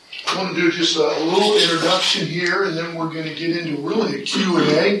I want to do just a little introduction here, and then we're going to get into really a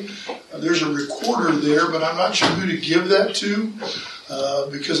Q&A. There's a recorder there, but I'm not sure who to give that to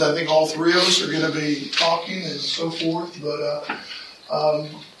because I think all three of us are going to be talking and so forth. But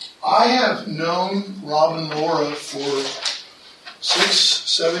I have known Rob and Laura for 6,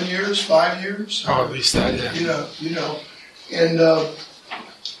 7 years, 5 years. Oh, at least that, yeah. You know. And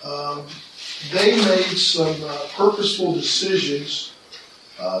they made some purposeful decisions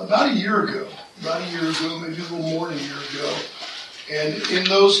about a year ago, maybe a little more than a year ago. And in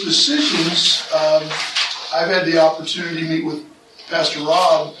those decisions, I've had the opportunity to meet with Pastor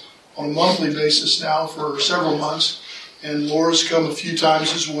Rob on a monthly basis now for several months, and Laura's come a few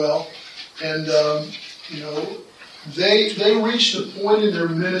times as well. And, they reached a point in their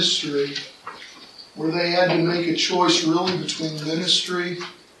ministry where they had to make a choice really between ministry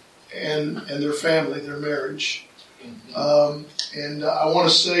and their family, their marriage. And I want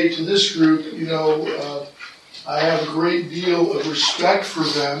to say to this group, I have a great deal of respect for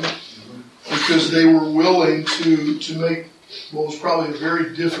them because they were willing to make what was probably a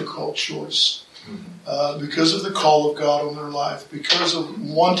very difficult choice because of the call of God on their life, because of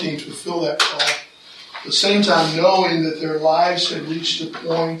wanting to fulfill that call. At the same time, knowing that their lives had reached a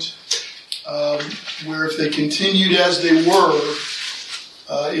point where if they continued as they were,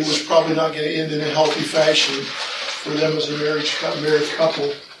 it was probably not going to end in a healthy fashion for them as a married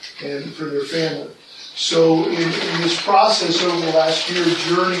couple and for their family. So in this process over the last year,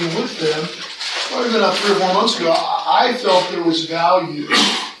 journeying with them, probably about 3 or 4 months ago, I felt there was value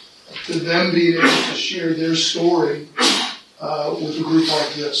to them being able to share their story with a group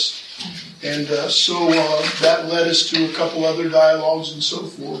like this. And so that led us to a couple other dialogues and so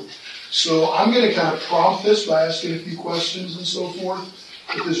forth. So I'm going to kind of prompt this by asking a few questions and so forth.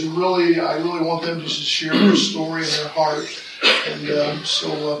 Because I really want them just to share their story and their heart. And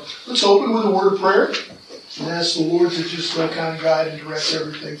so let's open with a word of prayer and ask the Lord to just kind of guide and direct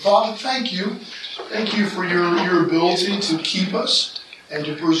everything. Father, thank you. Thank you for your ability to keep us and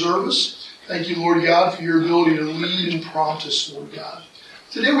to preserve us. Thank you, Lord God, for your ability to lead and prompt us, Lord God.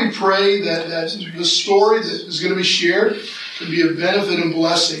 Today we pray that the story that is going to be shared can be a benefit and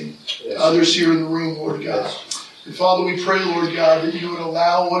blessing to others here in the room, Lord God. And Father, we pray, Lord God, that you would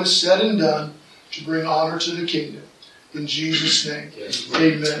allow what is said and done to bring honor to the kingdom. In Jesus' name,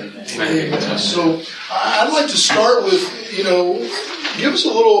 amen. Amen. So I'd like to start with, give us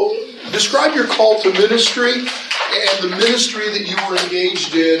describe your call to ministry and the ministry that you were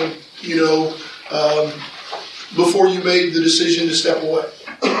engaged in, before you made the decision to step away.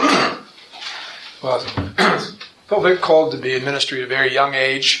 Well, I felt very called to be in ministry at a very young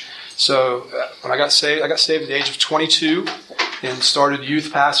age. So when I got saved at the age of 22 and started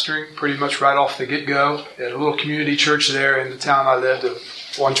youth pastoring pretty much right off the get-go at a little community church there in the town I lived in.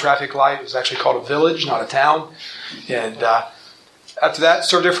 One traffic light. It was actually called a village, not a town. And after that,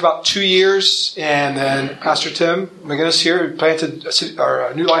 served there for about 2 years. And then Pastor Tim McGinnis here planted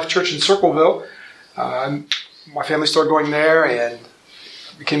a New Life Church in Circleville. My family started going there and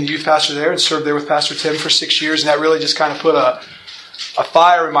became the youth pastor there and served there with Pastor Tim for 6 years. And that really just kind of put a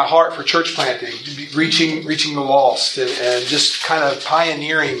fire in my heart for church planting, reaching the lost, and just kind of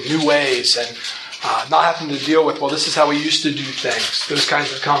pioneering new ways and not having to deal with, this is how we used to do things, those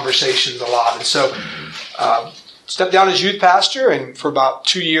kinds of conversations a lot. And so stepped down as youth pastor, and for about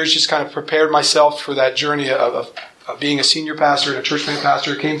 2 years just kind of prepared myself for that journey of being a senior pastor and a church plant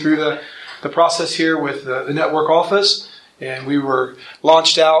pastor. Came through the process here with the network office, and we were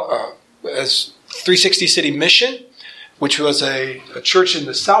launched out as 360 City Mission, which was a church in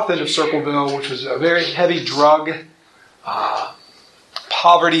the south end of Circleville, which was a very heavy drug,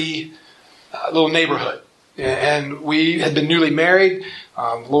 poverty little neighborhood. And we had been newly married.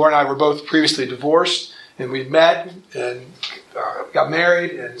 Laura and I were both previously divorced, and we met and got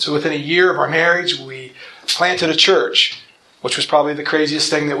married. And so within a year of our marriage, we planted a church, which was probably the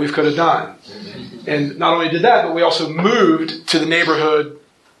craziest thing that we could have done. And not only did that, but we also moved to the neighborhood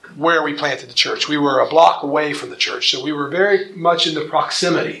where we planted the church. We were a block away from the church, so we were very much in the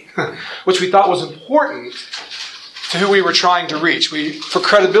proximity, which we thought was important to who we were trying to reach. For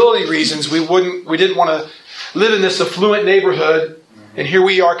credibility reasons, we didn't want to live in this affluent neighborhood, and here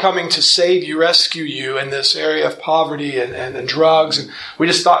we are coming to save you, rescue you in this area of poverty and drugs. And we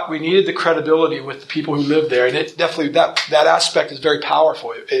just thought we needed the credibility with the people who lived there, and it definitely that aspect is very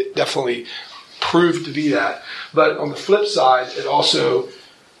powerful. It definitely proved to be that. But on the flip side, it also,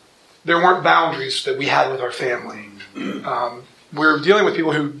 there weren't boundaries that we had with our family. we're dealing with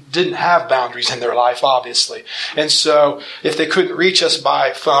people who didn't have boundaries in their life, obviously. And so if they couldn't reach us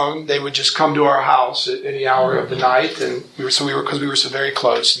by phone, they would just come to our house at any hour of the night. And because we were so very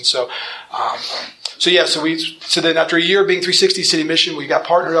close. And so, so then after a year of being 360 City Mission, we got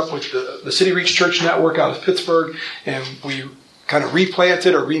partnered up with the City Reach Church Network out of Pittsburgh, and we kind of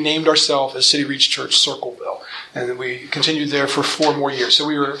replanted or renamed ourselves as City Reach Church Circleville. And then we continued there for 4 more years. So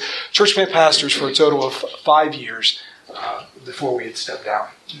we were church plant pastors for a total of 5 years before we had stepped down.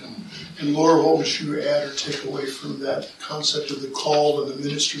 Yeah. And Laura, what would you add or take away from that concept of the call and the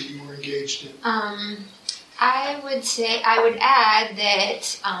ministry you were engaged in? I would add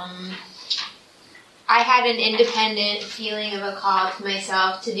that I had an independent feeling of a call to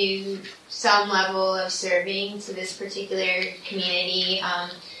myself to do some level of serving to this particular community,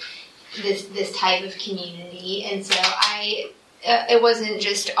 this type of community, and so it wasn't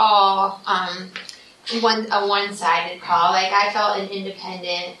just all a one-sided call. Like, I felt an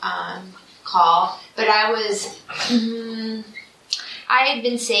independent call, but I had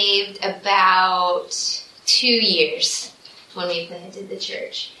been saved about 2 years when we planted the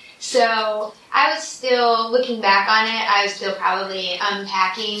church. So I was still, looking back on it, I was still probably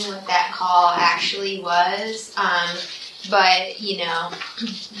unpacking what that call actually was. But,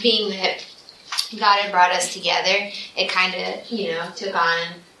 being that God had brought us together, it kind of, took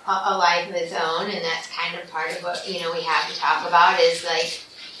on a life of its own. And that's kind of part of what, we have to talk about is, like,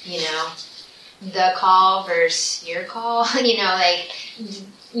 the call versus your call,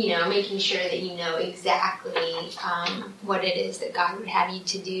 making sure that you know exactly what it is that God would have you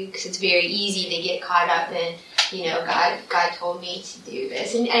to do, because it's very easy to get caught up in, God told me to do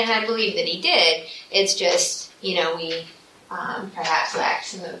this. And I believe that He did. It's just, we perhaps lack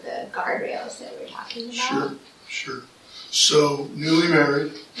some of the guardrails that we're talking about. Sure. So, newly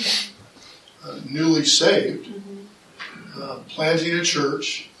married, newly saved, planting a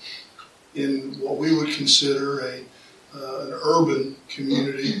church in what we would consider an urban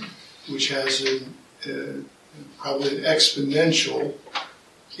community, which has probably an exponential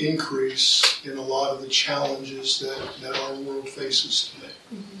increase in a lot of the challenges that our world faces today.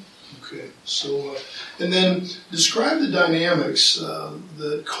 Okay, so and then describe the dynamics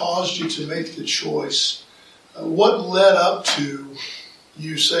that caused you to make the choice. What led up to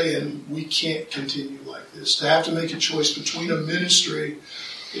you saying we can't continue like this? To have to make a choice between a ministry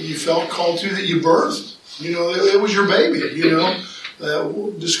that you felt called to, that you birthed. It was your baby.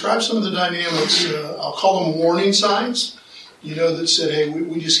 Describe some of the dynamics. I'll call them warning signs. That said, hey,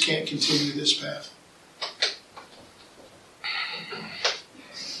 we just can't continue this path.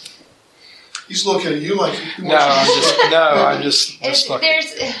 He's looking at you like I'm just looking.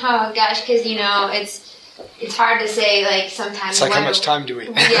 Because it's hard to say, like, sometimes. It's like, how much time do we?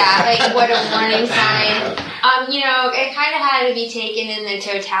 Yeah, like, what a warning sign. It kind of had to be taken in the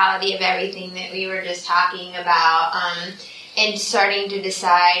totality of everything that we were just talking about, and starting to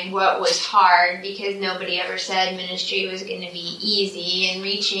decide what was hard, because nobody ever said ministry was going to be easy, and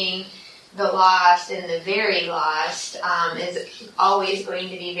reaching the lost and the very lost is always going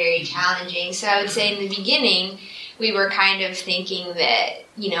to be very challenging. So I would say in the beginning, we were kind of thinking that,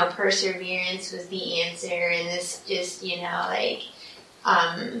 perseverance was the answer, and this just,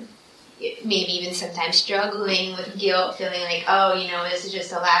 maybe even sometimes struggling with guilt, feeling like, this is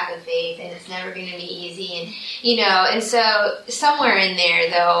just a lack of faith, and it's never going to be easy, and so somewhere in there,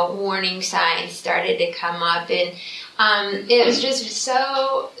 though, warning signs started to come up, and it was just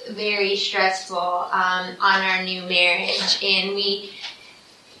so very stressful on our new marriage, and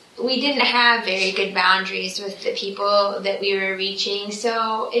we didn't have very good boundaries with the people that we were reaching.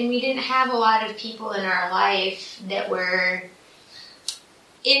 And we didn't have a lot of people in our life that were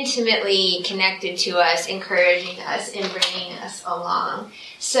intimately connected to us, encouraging us and bringing us along.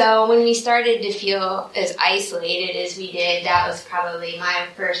 So when we started to feel as isolated as we did, that was probably my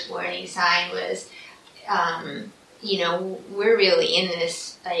first warning sign was, we're really in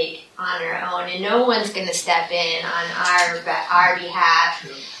this, like, on our own, and no one's going to step in on our behalf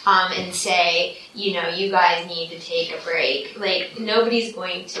and say, you guys need to take a break. Like, nobody's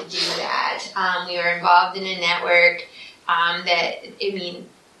going to do that. We were involved in a network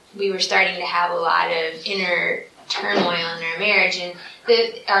we were starting to have a lot of inner turmoil in our marriage, and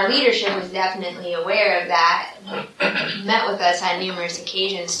our leadership was definitely aware of that, met with us on numerous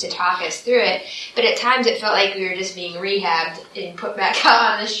occasions to talk us through it, but at times it felt like we were just being rehabbed and put back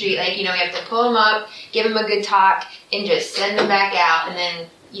out on the street. Like, we have to pull them up, give them a good talk, and just send them back out, and then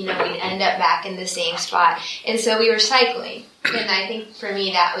we'd end up back in the same spot. And so we were cycling. And I think for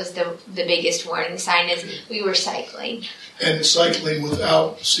me that was the biggest warning sign is we were cycling. And cycling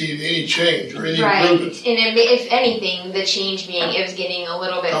without seeing any change or any And improvement. if anything, the change being it was getting a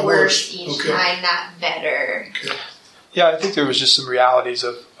little bit worse each time, not better. Okay. Yeah, I think there was just some realities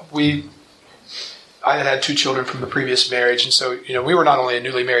of I had 2 children from the previous marriage, and so we were not only a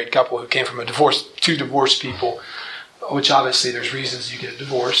newly married couple who came from two divorced people, which obviously there's reasons you get a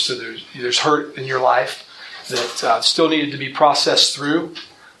divorce, so there's hurt in your life that still needed to be processed through,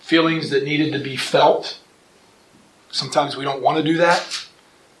 feelings that needed to be felt. Sometimes we don't want to do that.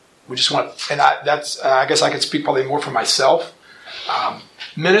 We just want, and I guess I could speak probably more for myself.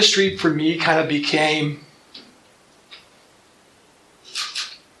 Ministry for me kind of became.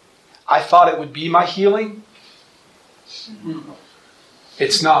 I thought it would be my healing.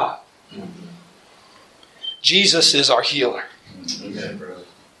 It's not. Jesus is our healer.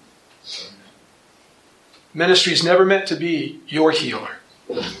 Ministry is never meant to be your healer.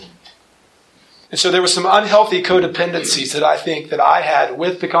 And so there were some unhealthy codependencies that I think that I had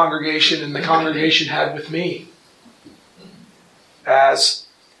with the congregation and the congregation had with me. As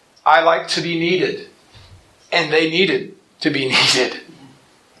I like to be needed, and they needed to be needed.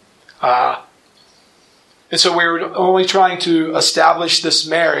 And so we were only trying to establish this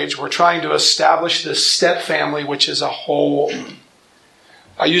marriage. We're trying to establish this step family, which is a whole.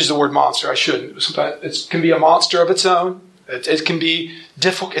 I use the word monster. I shouldn't. Sometimes it can be a monster of its own. It can be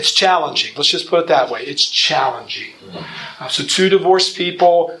difficult. It's challenging. Let's just put it that way. It's challenging. So 2 divorced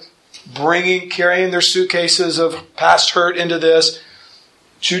people carrying their suitcases of past hurt into this.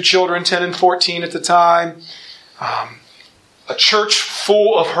 2 children, 10 and 14 at the time. A church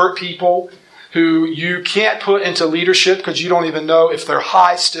full of hurt people who you can't put into leadership because you don't even know if they're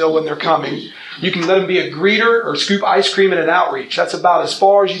high still when they're coming. You can let them be a greeter or scoop ice cream at an outreach. That's about as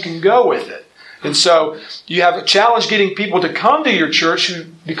far as you can go with it. And so you have a challenge getting people to come to your church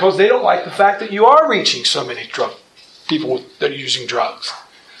because they don't like the fact that you are reaching so many people that are using drugs,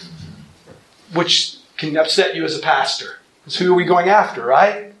 which can upset you as a pastor. Because who are we going after,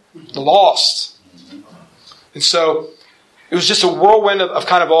 right? The lost. And so it was just a whirlwind of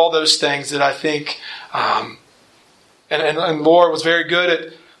kind of all those things that I think, and Laura was very good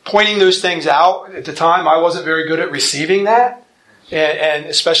at pointing those things out. At the time, I wasn't very good at receiving that. And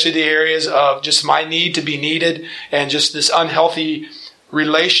especially the areas of just my need to be needed and just this unhealthy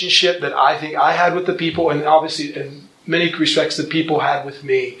relationship that I think I had with the people, and obviously in many respects the people had with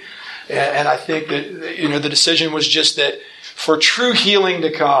me. And I think that, the decision was just that for true healing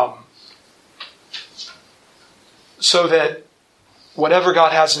to come, so that whatever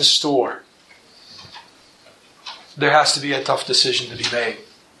God has in store, there has to be a tough decision to be made.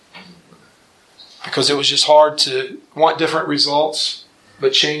 Because it was just hard to want different results,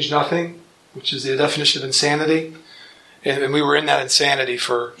 but change nothing, which is the definition of insanity. And we were in that insanity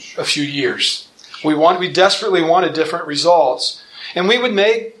for a few years. We desperately wanted different results. And we would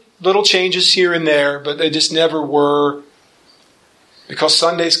make little changes here and there, but they just never were, because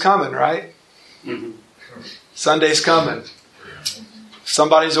Sunday's coming, right? Mm-hmm. Sunday's coming.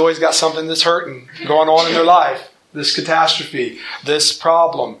 Somebody's always got something that's hurting going on in their life. This catastrophe, this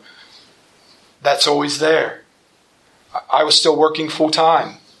problem. That's always there. I was still working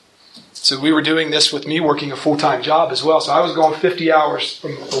full-time. So we were doing this with me working a full-time job as well. So I was going 50 hours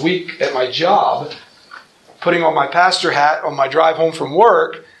a week at my job, putting on my pastor hat on my drive home from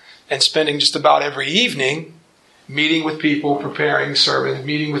work, and spending just about every evening meeting with people, preparing sermons,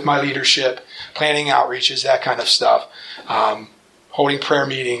 meeting with my leadership, planning outreaches, that kind of stuff, holding prayer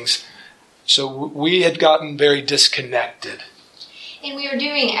meetings. So we had gotten very disconnected. And we were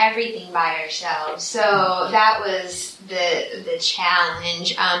doing everything by ourselves, so that was the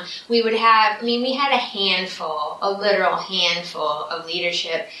challenge. We had a literal handful of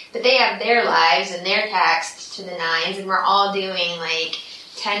leadership, but they have their lives and they're taxed to the nines, and we're all doing like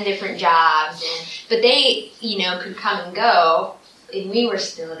 10 different jobs, but they, could come and go, and we were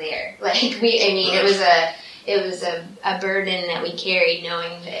still there. It was a burden that we carried,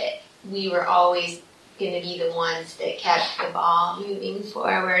 knowing that we were always going to be the ones that kept the ball moving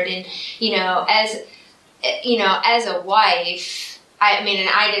forward. And as a wife, I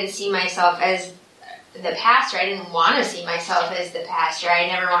didn't see myself as the pastor. I didn't want to see myself as the pastor. I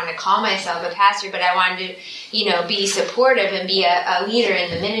never wanted to call myself a pastor, but I wanted to be supportive and be a leader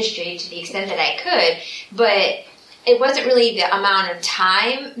in the ministry to the extent that I could. But it wasn't really the amount of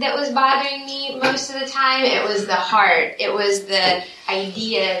time that was bothering me most of the time. It was the heart. It was the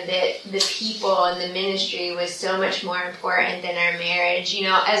idea that the people and the ministry was so much more important than our marriage.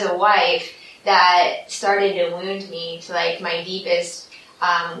 As a wife, that started to wound me to like my deepest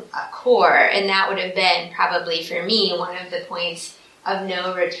a core, and that would have been probably for me one of the points of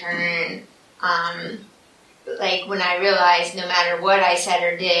no return. Like when I realized no matter what I said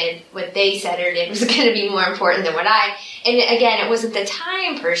or did, what they said or did was going to be more important than and again, it wasn't the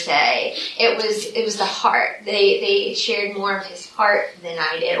time per se, it was the heart. They shared more of his heart than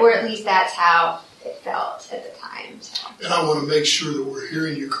I did, or at least that's how it felt at the time. So. And I want to make sure that we're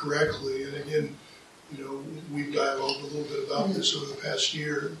hearing you correctly. And again, we've dialogued a little bit about this over the past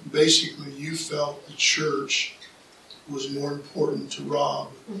year. Basically, you felt the church was more important to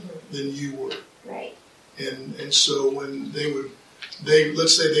Rob than you were. Right. And so when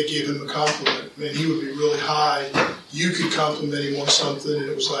let's say they gave him a compliment, man, he would be really high. You could compliment him on something, and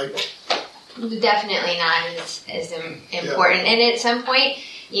it was like... Definitely not as important. Yeah. And at some point,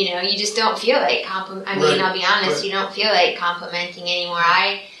 you just don't feel like I'll be honest, you don't feel like complimenting anymore.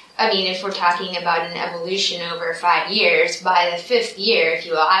 I mean, if we're talking about an evolution over 5 years, by the 5th year, if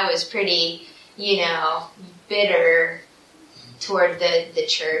you will, I was pretty, bitter toward the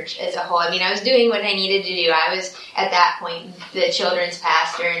church as a whole. I mean, I was doing what I needed to do. I was, at that point, the children's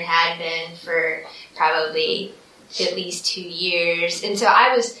pastor and had been for probably at least 2 years. And so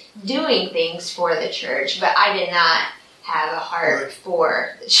I was doing things for the church, but I did not have a heart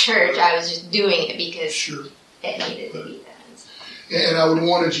for the church. I was just doing it because it needed to be done. And I would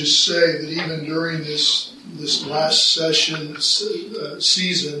want to just say that even during this last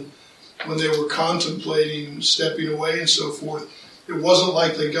season, when they were contemplating stepping away and so forth, it wasn't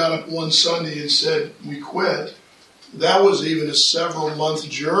like they got up one Sunday and said, we quit. That was even a several-month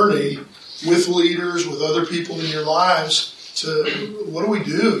journey with leaders, with other people in your lives to, what do we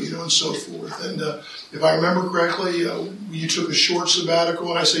do, and so forth. And if I remember correctly, you took a short sabbatical,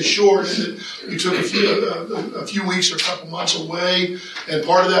 and I say short, and you took a few weeks or a couple months away, and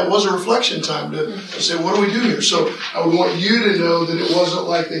part of that was a reflection time to say, what do we do here? So I would want you to know that it wasn't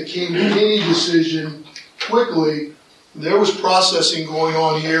like they came to any decision quickly. There was processing going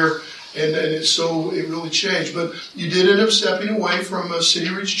on here, and it really changed. But you did end up stepping away from City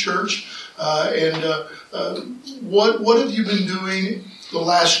Reach Church, what have you been doing the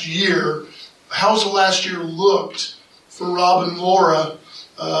last year? How's the last year looked for Rob and Laura?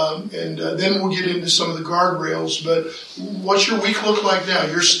 Then we'll get into some of the guardrails. But what's your week look like now?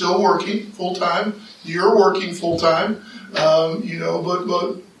 You're still working full time. You're working full time.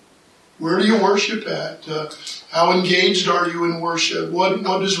 But where do you worship at? How engaged are you in worship? What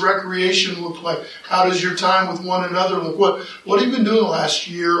does recreation look like? How does your time with one another look? What have you been doing the last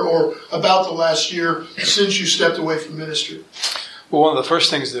year or about the last year since you stepped away from ministry? Well, one of the first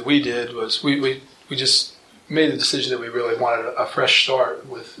things that we did was we just made the decision that we really wanted a fresh start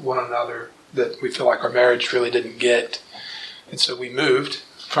with one another that we feel like our marriage really didn't get. And so we moved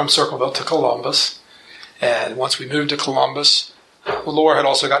from Circleville to Columbus. And once we moved to Columbus, Laura had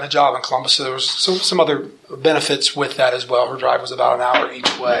also gotten a job in Columbus, so there was some other benefits with that as well. Her drive was about an hour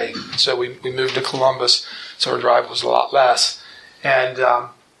each way. So we moved to Columbus, so her drive was a lot less. And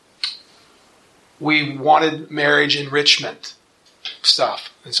we wanted marriage enrichment stuff.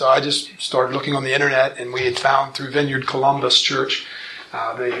 And so I just started looking on the internet, and we had found through Vineyard Columbus Church,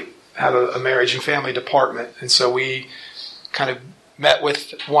 they have a marriage and family department. And so we kind of met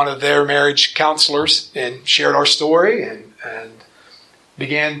with one of their marriage counselors and shared our story and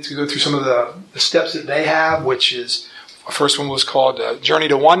began to go through some of the steps that they have, which is, our first one was called Journey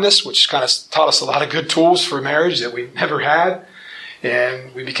to Oneness, which kind of taught us a lot of good tools for marriage that we never had.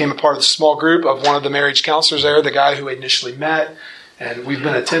 And we became a part of the small group of one of the marriage counselors there, the guy who we initially met. And we've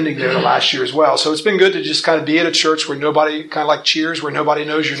been attending there the last year as well. So it's been good to just kind of be at a church where nobody, kind of like Cheers, where nobody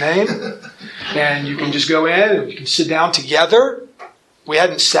knows your name. And you can just go in and you can sit down together. We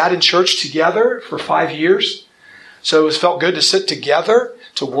hadn't sat in church together for 5 years. So it felt good to sit together,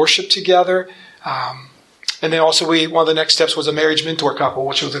 to worship together. And then also one of the next steps was a marriage mentor couple,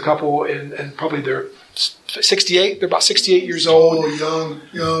 which was a couple and probably they're 68. They're about 68 years old. Oh,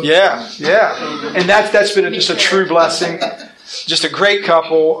 young. Yeah. And that's been just a true blessing. Just a great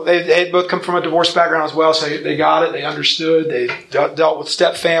couple. They had both come from a divorce background as well, so they got it. They understood. They dealt with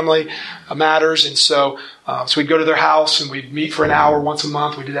step family matters, and so we'd go to their house and we'd meet for an hour once a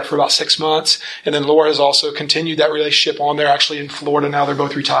month. We did that for about 6 months, and then Laura has also continued that relationship on. They're actually in Florida now. They're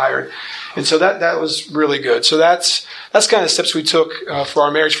both retired, and so that was really good. So that's kind of steps we took for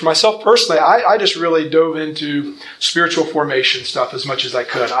our marriage. For myself personally, I just really dove into spiritual formation stuff as much as I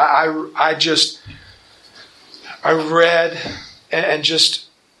could. I read and just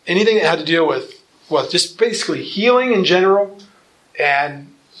anything that had to deal with, just basically healing in general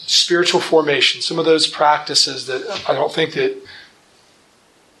and spiritual formation. Some of those practices that I don't think that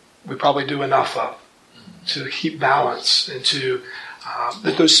we probably do enough of to keep balance and to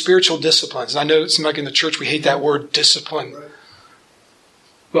that those spiritual disciplines. And I know it seems like in the church we hate that word discipline. Right.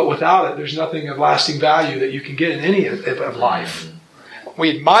 But without it, there's nothing of lasting value that you can get in any of life. We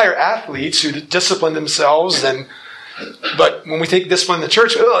admire athletes who discipline themselves, but when we think discipline in the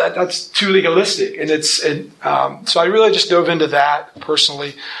church, that's too legalistic. So I really just dove into that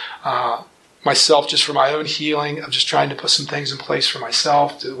personally, myself, just for my own healing, of just trying to put some things in place for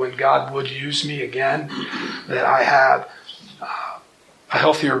myself to when God would use me again, that I have a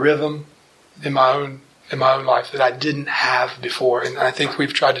healthier rhythm in my own life that I didn't have before. And I think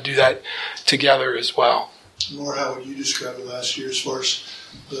we've tried to do that together as well. More, how would you describe the last year as far as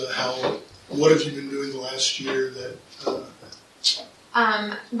what have you been doing the last year that...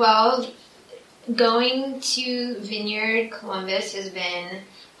 Well, going to Vineyard Columbus has been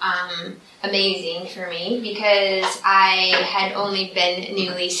amazing for me because I had only been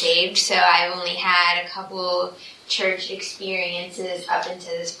newly saved, so I only had a couple church experiences up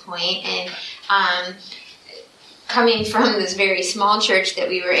until this point, and coming from this very small church that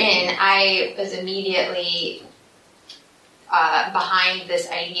we were in, I was immediately behind this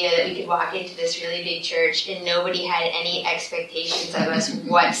idea that we could walk into this really big church and nobody had any expectations of us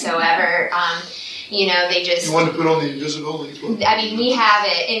whatsoever. They just... You want to put on the invisible? I mean, we have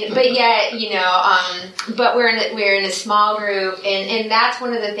it, but yet, but we're in a small group, and that's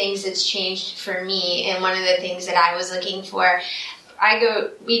one of the things that's changed for me, and one of the things that I was looking for.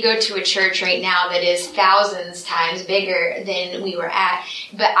 We go to a church right now that is thousands times bigger than we were at,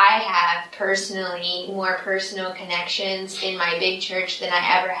 but I have personally more personal connections in my big church than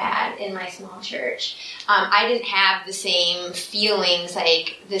I ever had in my small church. I didn't have the same feelings,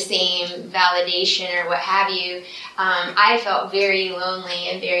 like the same validation or what have you. I felt very lonely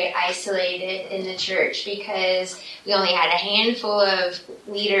and very isolated in the church because we only had a handful of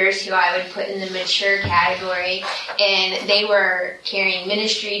leaders who I would put in the mature category, and they were carrying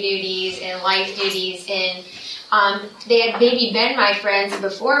ministry duties and life duties, and they had maybe been my friends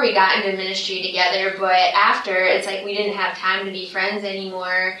before we got into ministry together, but after, it's like we didn't have time to be friends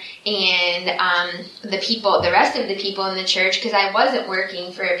anymore, and the rest of the people in the church, because I wasn't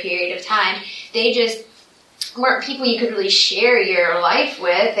working for a period of time, they just weren't people you could really share your life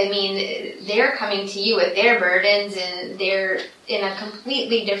with. I mean, they're coming to you with their burdens, and they're in a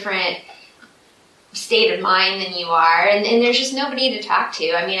completely different state of mind than you are, and there's just nobody to talk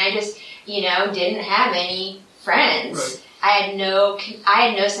to. I mean, I just, didn't have any friends. Right. I had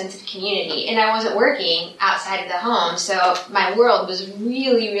no sense of community, and I wasn't working outside of the home, so my world was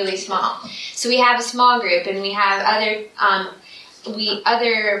really, really small. So we have a small group, and we have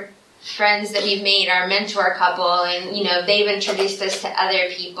other friends that we've made, our mentor couple, and they've introduced us to other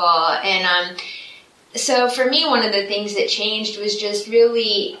people, and so for me, one of the things that changed was just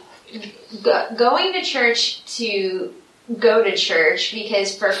really going to church to go to church,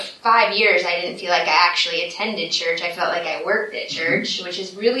 because for 5 years I didn't feel like I actually attended church. I felt like I worked at church, which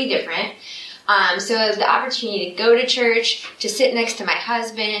is really different. So the opportunity to go to church, to sit next to my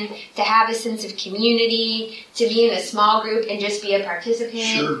husband, to have a sense of community, to be in a small group and just be a participant.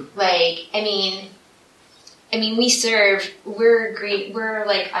 Sure. We serve, we're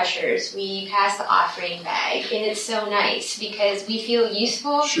like ushers. We pass the offering bag, and it's so nice because we feel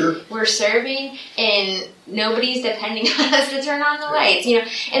useful. Sure. We're serving, and nobody's depending on us to turn on the lights,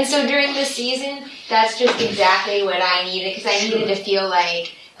 And so during this season, that's just exactly what I needed, because I needed to feel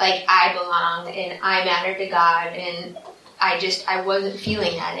like I belonged and I mattered to God, and I wasn't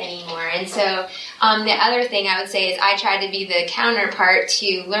feeling that anymore. And so the other thing I would say is I try to be the counterpart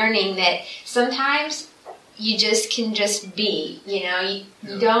to learning that sometimes you can just be,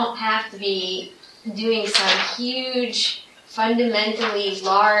 you don't have to be doing some huge, fundamentally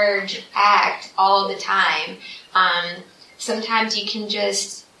large act all the time. Sometimes you can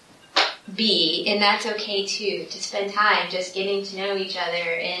just be, and that's okay too, to spend time just getting to know each other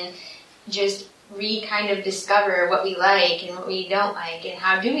and just kind of discover what we like and what we don't like, and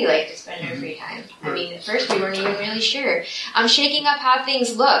how do we like to spend our free time. I mean, at first we weren't even really sure. Shaking up how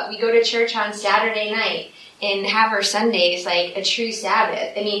things look. We go to church on Saturday night and have our Sundays like a true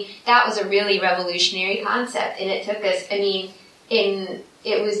Sabbath. I mean, that was a really revolutionary concept, and it took us,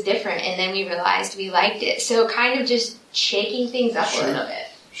 it was different, and then we realized we liked it. So kind of just shaking things up a little bit.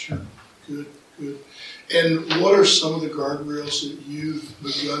 Sure. Good. And what are some of the guardrails that you've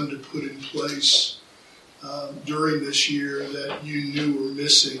begun to put in place during this year that you knew were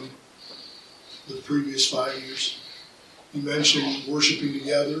missing the previous 5 years? You mentioned worshiping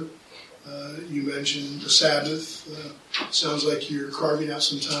together. You mentioned the Sabbath. Sounds like you're carving out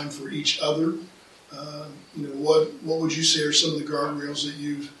some time for each other. What would you say are some of the guardrails that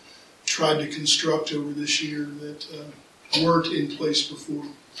you've tried to construct over this year that weren't in place before?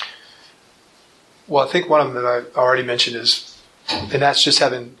 Well, I think one of them that I already mentioned is, and that's just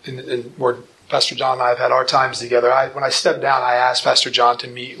having, and where Pastor John and I have had our times together. When I stepped down, I asked Pastor John to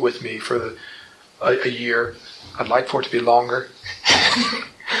meet with me for a year. I'd like for it to be longer.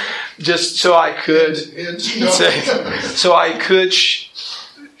 Just so I could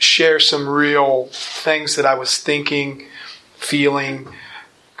share some real things that I was thinking, feeling.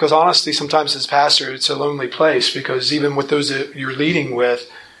 Because honestly, sometimes as pastor, it's a lonely place, because even with those that you're leading with,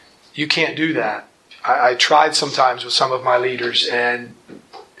 you can't do that. I tried sometimes with some of my leaders, and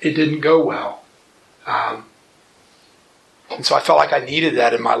it didn't go well. And so I felt like I needed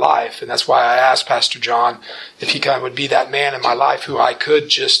that in my life. And that's why I asked Pastor John if he kind of would be that man in my life who I could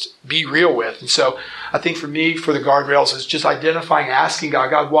just be real with. And so I think for me, for the guardrails, is just identifying, asking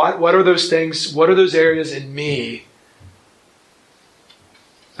God, what are those things, what are those areas in me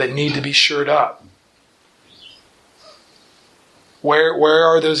that need to be shored up? Where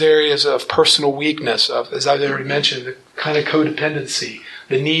are those areas of personal weakness, of, as I've already mentioned, the kind of codependency,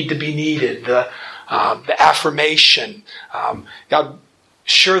 the need to be needed, the affirmation. God,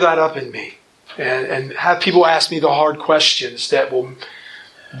 shore that up in me. And have people ask me the hard questions that will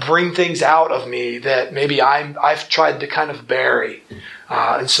bring things out of me that maybe I've tried to kind of bury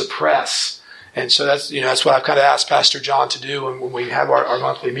and suppress. And so that's what I've kind of asked Pastor John to do when we have our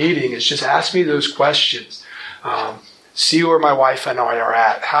monthly meeting, is just ask me those questions. See where my wife and I are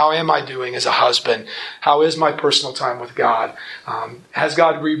at. How am I doing as a husband? How is my personal time with God? Has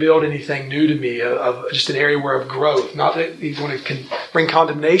God revealed anything new to me of just an area of growth? Not that He's going to bring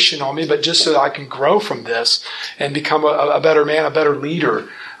condemnation on me, but just so that I can grow from this and become a better man, a better leader.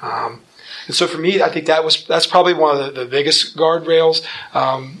 And so for me, I think that's probably one of the biggest guardrails.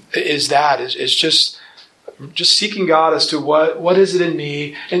 Is just seeking God as to what is it in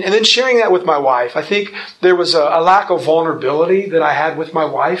me, and then sharing that with my wife. I think there was a lack of vulnerability that I had with my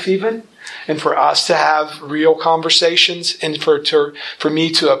wife even, and for us to have real conversations, and for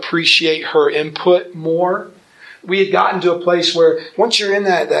me to appreciate her input more. We had gotten to a place where once you're in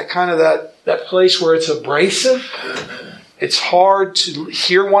that place where it's abrasive, it's hard to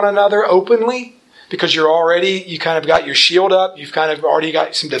hear one another openly. Because you kind of got your shield up, you've kind of already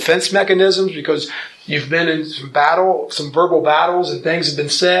got some defense mechanisms because you've been in some verbal battles, and things have been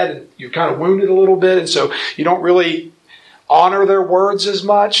said, and you're kind of wounded a little bit, and so you don't really honor their words as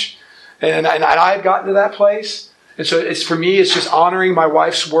much. And I had gotten to that place. And so for me, it's just honoring my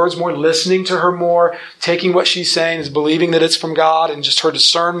wife's words more, listening to her more, taking what she's saying, is believing that it's from God, and just her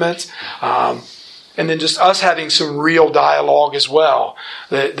discernment. And then just us having some real dialogue as well.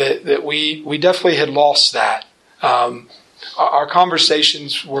 That we definitely had lost that. Our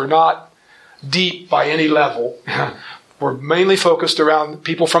conversations were not deep by any level. We're mainly focused around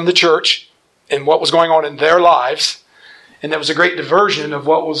people from the church and what was going on in their lives. And that was a great diversion of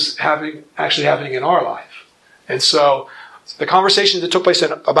what was actually happening in our life. And so the conversations that took place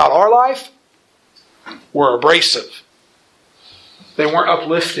about our life were abrasive. They weren't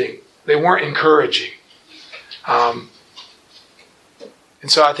uplifting. They weren't encouraging. And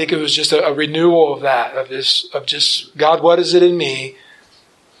so I think it was just a renewal of that, of just, God, what is it in me?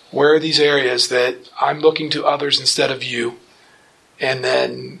 Where are these areas that I'm looking to others instead of you? And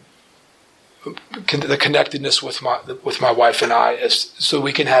then the connectedness with my wife and I, so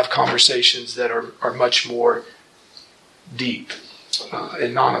we can have conversations that are much more deep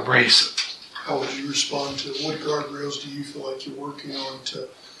and non-abrasive. How would you respond to what guardrails do you feel like you're working on to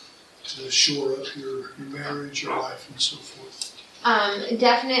shore up your marriage, your life, and so forth?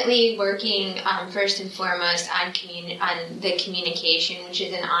 Definitely working first and foremost on the communication, which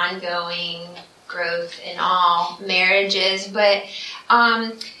is an ongoing growth in all marriages. But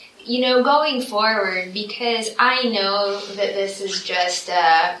going forward, because I know that this is just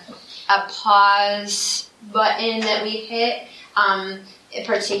a pause button that we've hit.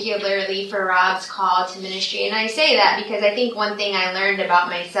 Particularly for Rob's call to ministry. And I say that because I think one thing I learned about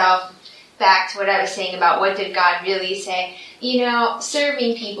myself, back to what I was saying about what did God really say,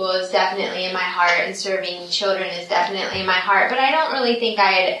 serving people is definitely in my heart, and serving children is definitely in my heart, but I don't really think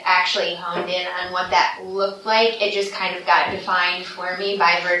I had actually honed in on what that looked like. It just kind of got defined for me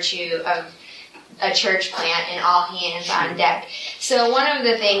by virtue of a church plant and all hands on deck. So one of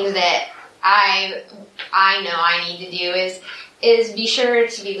the things that I know I need to do is be sure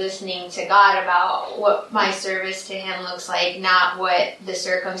to be listening to God about what my service to Him looks like, not what the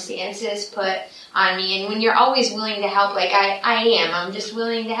circumstances put on me. And when you're always willing to help, like I am, I'm just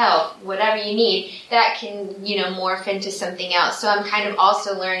willing to help, whatever you need, that can, morph into something else. So I'm kind of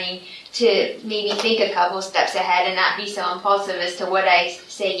also learning to maybe think a couple steps ahead and not be so impulsive as to what I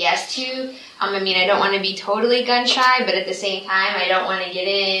say yes to. I don't want to be totally gun shy, but at the same time, I don't want to get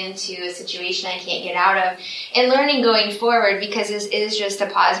into a situation I can't get out of. And learning going forward, because this is just a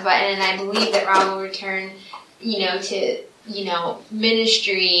pause button, and I believe that Rob will return, to,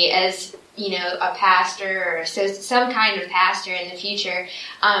 ministry as, a pastor or some kind of pastor in the future.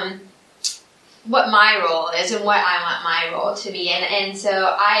 What my role is and what I want my role to be. And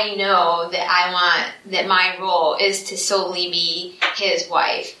so I know that my role is to solely be his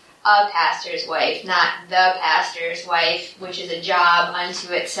wife, a pastor's wife, not the pastor's wife, which is a job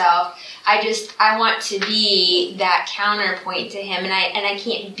unto itself. I want to be that counterpoint to him, and I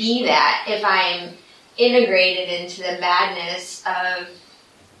can't be that if I'm integrated into the madness of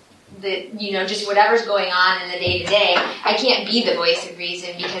just whatever's going on in the day-to-day. I can't be the voice of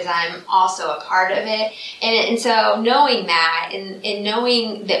reason because I'm also a part of it. And so knowing that and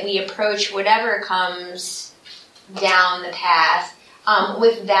knowing that we approach whatever comes down the path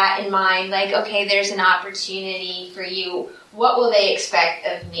with that in mind, like, okay, there's an opportunity for you. What will they expect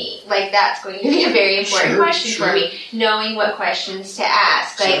of me? Like, that's going to be a very important question for me. Knowing what questions to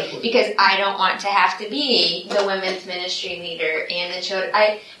ask. Like, because I don't want to have to be the women's ministry leader and the children.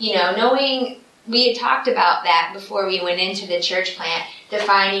 Knowing, we had talked about that before we went into the church plant,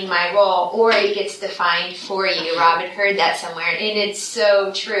 defining my role, or it gets defined for you. Rob had heard that somewhere, and it's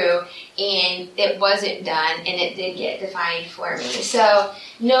so true. And it wasn't done, and it did get defined for me. So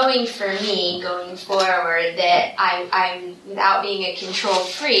knowing for me going forward that I'm without being a control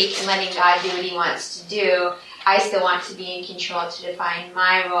freak and letting God do what he wants to do, I still want to be in control to define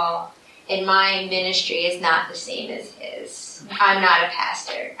my role. And my ministry is not the same as his. I'm not a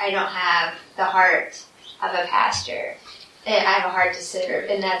pastor. I don't have the heart of a pastor. I have a heart to serve,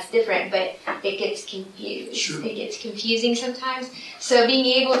 and that's different, but it gets confused. Sure. It gets confusing sometimes. So being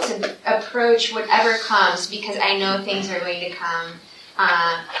able to approach whatever comes, because I know things are going to come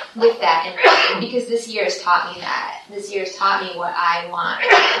with that in mind, because this year has taught me that. This year has taught me what I want,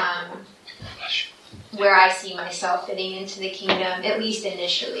 where I see myself fitting into the kingdom, at least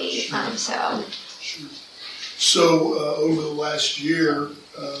initially. Sure. So over the last year,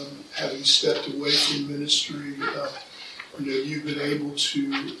 having stepped away from ministry, you've been able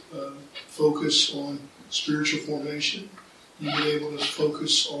to focus on spiritual formation. You've been able to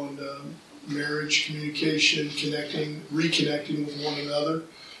focus on marriage, communication, reconnecting with one another.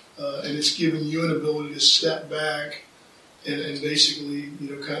 And it's given you an ability to step back and basically,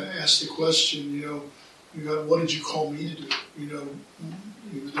 kind of ask the question, God, what did you call me to do?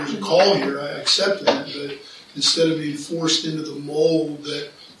 There's a call here. I accept that. But instead of being forced into the mold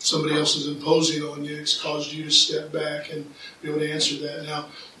that somebody else is imposing on you, it's caused you to step back and be able to answer that. Now,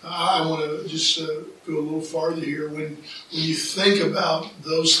 I want to just go a little farther here. When you think about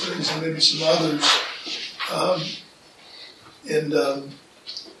those things and maybe some others,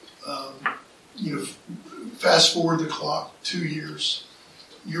 fast forward the clock 2 years,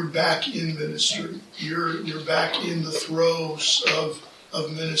 you're back in ministry. You're back in the throes of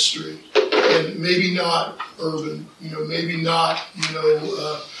ministry, and maybe not urban, maybe not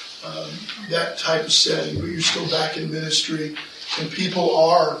that type of setting, but you're still back in ministry, and people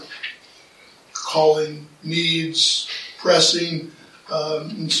are calling, needs, pressing,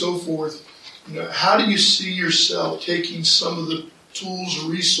 and so forth. How do you see yourself taking some of the tools,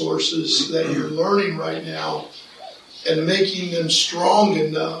 resources that you're learning right now and making them strong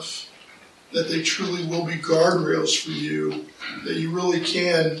enough that they truly will be guardrails for you, that you really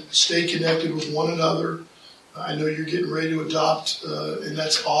can stay connected with one another? I know you're getting ready to adopt, and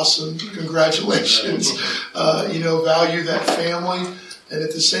that's awesome. Congratulations. Value that family, and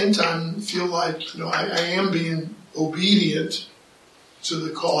at the same time feel like, I am being obedient to the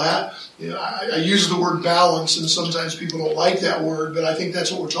call. I use the word balance, and sometimes people don't like that word, but I think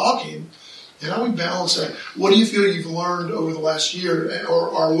that's what we're talking. And how we balance that? What do you feel you've learned over the last year, or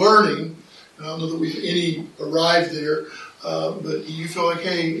are learning? I don't know that we've any arrived there, but you feel like,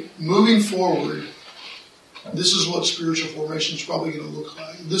 hey, moving forward, this is what spiritual formation is probably going to look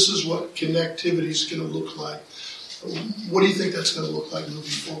like. This is what connectivity is going to look like. What do you think that's going to look like moving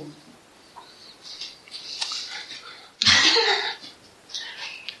forward?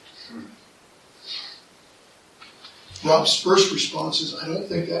 Rob's first response is, I don't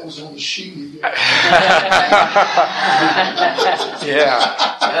think that was on the sheet you gave. Yeah.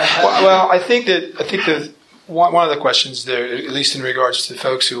 Well, I think that one of the questions there, at least in regards to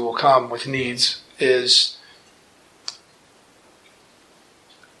folks who will come with needs, is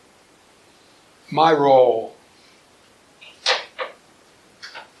my role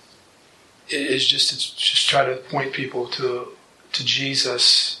is just to try to point people to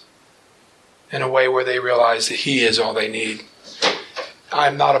Jesus in a way where they realize that He is all they need.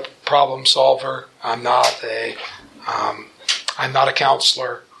 I'm not a problem solver. I'm not a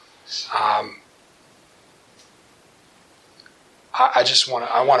counselor. I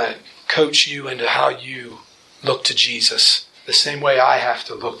want to coach you into how you look to Jesus, the same way I have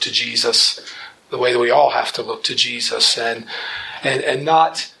to look to Jesus, the way that we all have to look to Jesus, and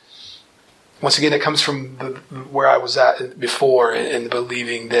not. Once again, it comes from where I was at before, and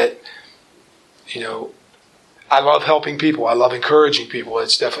believing that, I love helping people. I love encouraging people.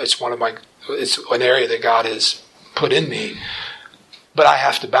 It's an area that God has put in me, but I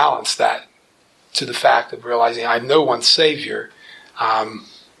have to balance that to the fact of realizing I'm no one's savior, and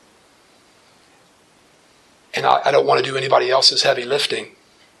I don't want to do anybody else's heavy lifting.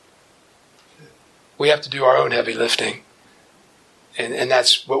 We have to do our own heavy lifting. And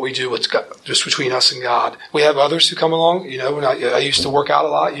that's what we do with God, just between us and God. We have others who come along. When I used to work out a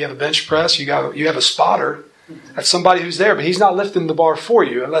lot. You have a bench press. You have a spotter. That's somebody who's there, but he's not lifting the bar for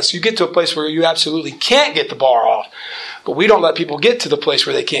you unless you get to a place where you absolutely can't get the bar off. But we don't let people get to the place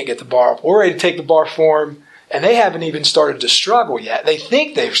where they can't get the bar off. We're ready to take the bar for them, and they haven't even started to struggle yet. They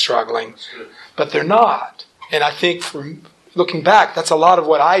think they're struggling, but they're not. And I think from looking back, that's a lot of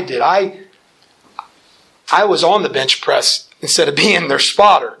what I did. I was on the bench press instead of being their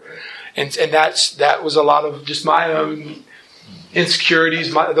spotter. And that was a lot of just my own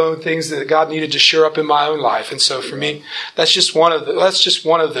insecurities, my own things that God needed to shore up in my own life. And so for me, that's just one of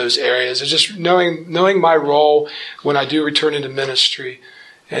those areas. It's just knowing my role when I do return into ministry,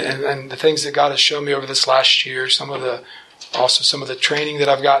 and the things that God has shown me over this last year, some of the training that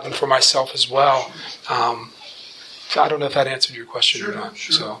I've gotten for myself as well. I don't know if that answered your question or not.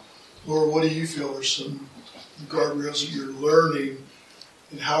 Sure. So, Laura, what do you feel are some guardrails that you're learning,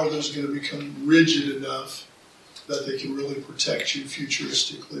 and how are those going to become rigid enough that they can really protect you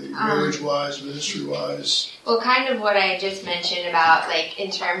futuristically, marriage-wise, ministry-wise? Well, kind of what I just mentioned about, like,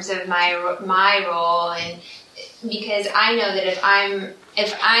 in terms of my role, and because I know that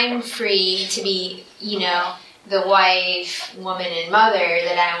if I'm free to be, the wife, woman, and mother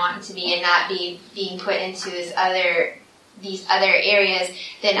that I want to be, and not be being put into these other areas,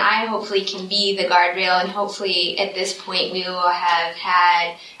 then I hopefully can be the guardrail, and hopefully at this point we will have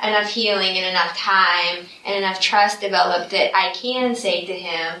had enough healing and enough time and enough trust developed that I can say to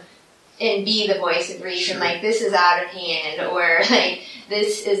him and be the voice of reason, like, this is out of hand, or like,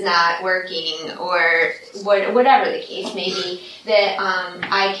 this is not working, or whatever the case may be, that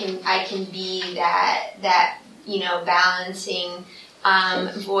I can be that balancing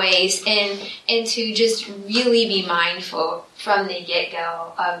voice, and to just really be mindful from the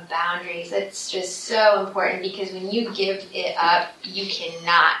get-go of boundaries. That's just so important, because when you give it up, you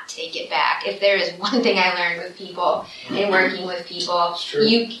cannot take it back. If there is one thing I learned with people and working with people,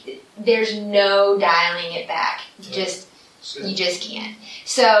 there's no dialing it back. You just can't.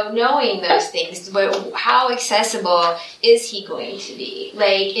 So knowing those things, but how accessible is he going to be?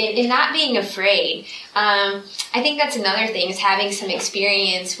 Like, and not being afraid. I think that's another thing, is having some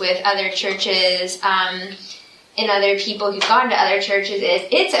experience with other churches, and other people who've gone to other churches, is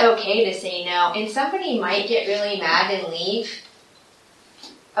it's okay to say no. And somebody might get really mad and leave.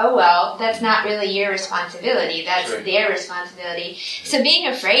 Oh well, that's not really your responsibility. That's their responsibility. So being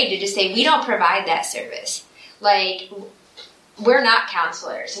afraid to just say, we don't provide that service. Like, we're not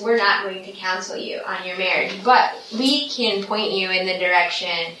counselors. We're not going to counsel you on your marriage, but we can point you in the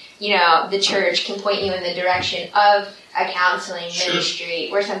direction, the church can point you in the direction of a counseling ministry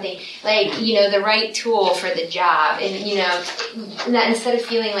or something, like, the right tool for the job. And, instead of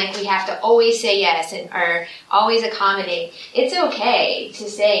feeling like we have to always say yes or always accommodate, it's okay to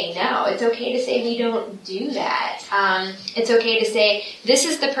say no. It's okay to say we don't do that. It's okay to say, this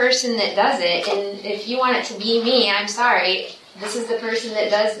is the person that does it, and if you want it to be me, I'm sorry. This is the person that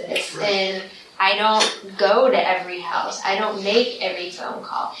does this, and I don't go to every house. I don't make every phone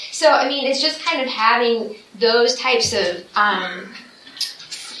call. So, it's just kind of having those types of,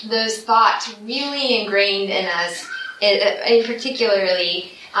 those thoughts really ingrained in us, and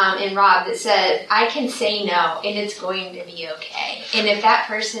particularly in Rob, that said, I can say no, and it's going to be okay. And if that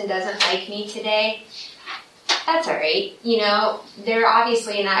person doesn't like me today, that's all right. They're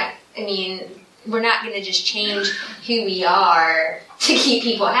obviously not, we're not going to just change who we are to keep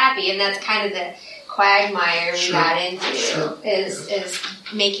people happy, and that's kind of the quagmire we got into, is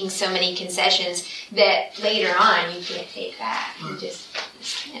making so many concessions that later on you can't take back. You just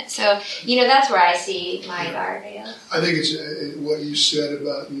can't. So, that's where I see my guardrails. I think it's what you said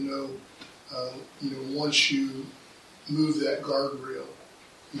about, once you move that guardrail,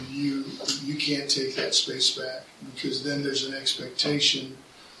 you can't take that space back, because then there's an expectation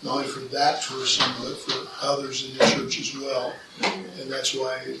not only for that person, but for others in the church as well. And that's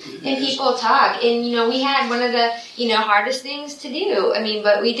why and people talk. And, we had one of the, hardest things to do.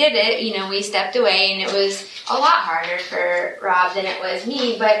 But we did it. We stepped away, and it was a lot harder for Rob than it was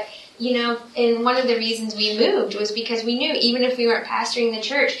me. But, and one of the reasons we moved was because we knew even if we weren't pastoring the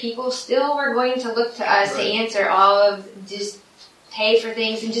church, people still were going to look to us to answer all of, just pay for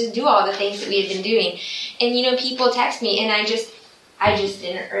things and just do all the things that we had been doing. And, people text me, and I just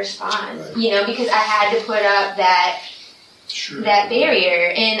didn't respond, because I had to put up that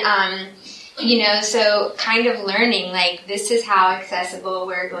barrier. And, so kind of learning, like, this is how accessible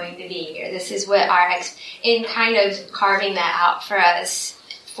we're going to be, or this is what and kind of carving that out for us,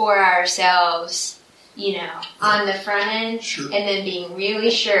 for ourselves, on the front end, and then being really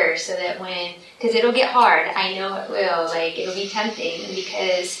sure so that because it'll get hard, I know it will, like, it'll be tempting,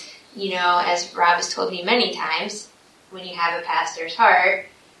 because, as Rob has told me many times, when you have a pastor's heart,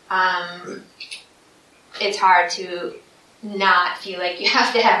 it's hard to not feel like you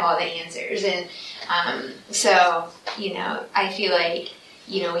have to have all the answers. And so, I feel like,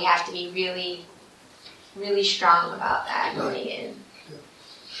 we have to be really, really strong about that going in. Yeah.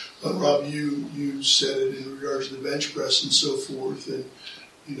 But Rob, you said it in regards to the bench press and so forth. And,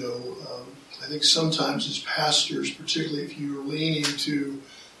 I think sometimes as pastors, particularly if you're leaning to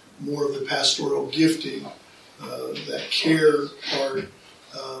more of the pastoral gifting, that care part,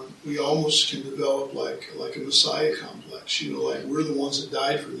 we almost can develop like a Messiah complex. Like we're the ones that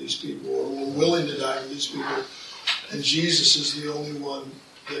died for these people, or we're willing to die for these people, and Jesus is the only one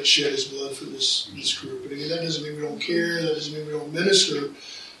that shed his blood for this group. And again, that doesn't mean we don't care. That doesn't mean we don't minister.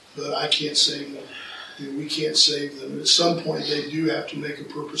 But I can't save them. We can't save them. At some point, they do have to make a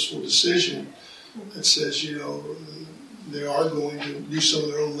purposeful decision that says, they are going to do some of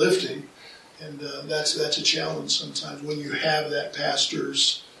their own lifting. And that's a challenge sometimes when you have that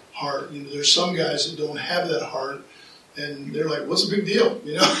pastor's heart. There's some guys that don't have that heart, and they're like, "What's the big deal?"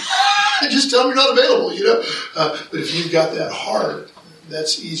 Just tell them you're not available. But if you've got that heart,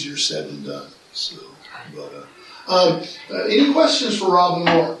 that's easier said than done. So, any questions for Rob and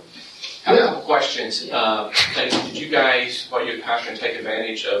Laura? I have a couple questions. Did you guys, while you're pastoring, take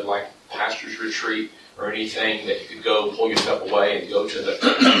advantage of like pastor's retreat or anything that you could go pull yourself away and go to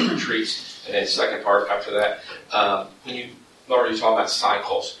the retreats? And then second part after that, Laura, you're talking about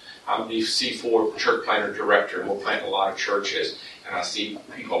cycles. I'm the C4 church planter director, and we'll plant a lot of churches. And I see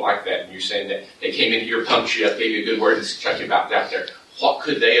people like that. And you're saying that they came in here, pumped you up, gave you a good word, and check you back out there. What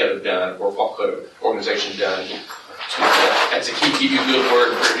could they have done, or what could an organization done that's a key, give you a good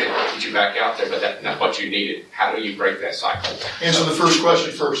word, and get you back out there, but that's not what you needed? How do you break that cycle? Answer the first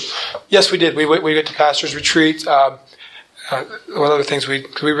question first. Yes, we did. We went to pastor's retreat. One of the things we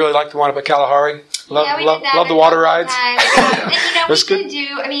really liked the one up at Kalahari. Love the water rides. And good.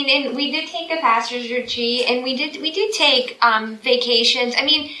 We did take the pastor's retreat, and we did take vacations.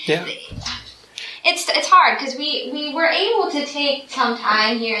 It's hard because we were able to take some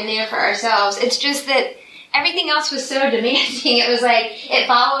time here and there for ourselves. It's just that everything else was so demanding. It was like it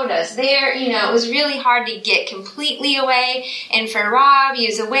followed us there. It was really hard to get completely away. And for Rob, he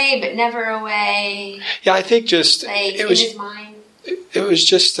was away but never away. Yeah, I think just like it was in his mind. It was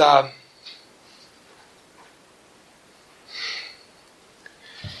just. At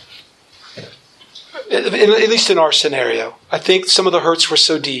least in our scenario, I think some of the hurts were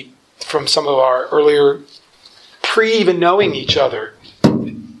so deep from some of our earlier, pre-even knowing each other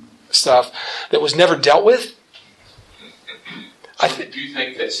stuff that was never dealt with. Do you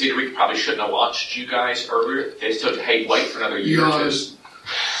think that Cedar Creek probably shouldn't have launched you guys earlier? They still hey, wait for another year or two.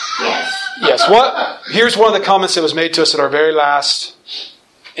 Yes. Here's one of the comments that was made to us at our very last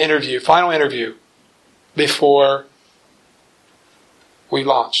final interview, before we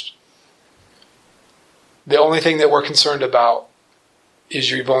launched. The only thing that we're concerned about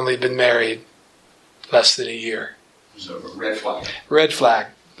is you've only been married less than a year. So a red flag. Red flag.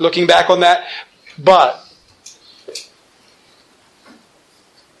 Looking back on that, but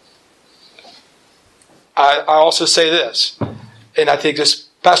I also say this, and I think this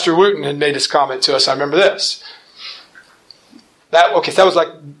Pastor Wooten had made this comment to us. I remember this. That was like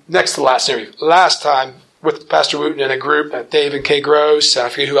next to the last interview. Last time with Pastor Wooten and a group, Dave and Kay Gross, I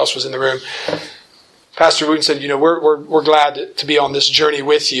forget who else was in the room. Pastor Wooten said, we're glad to be on this journey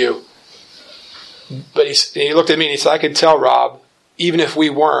with you. But he looked at me and he said, I could tell, Rob, even if we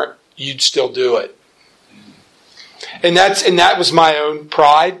weren't, you'd still do it. And that was my own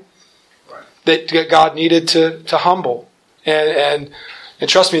pride that God needed to humble. And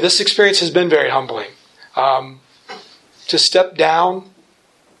trust me, this experience has been very humbling. To step down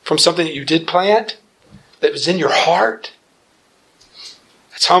from something that you did plant, that was in your heart,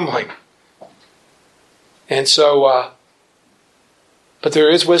 It's humbling. And so, but there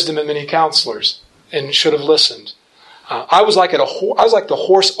is wisdom in many counselors, and should have listened. I was like the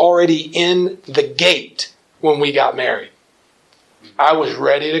horse already in the gate when we got married. I was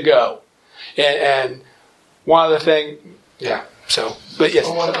ready to go, and one of the things, yeah. So, but yes,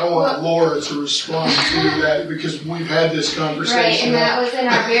 I want Laura to respond to that because we've had this conversation. Right, and that was in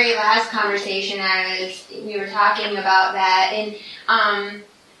our very last conversation. We were talking about that, and I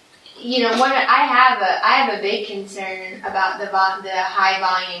have a big concern about the high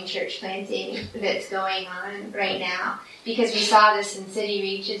volume church planting that's going on right now, because we saw this in City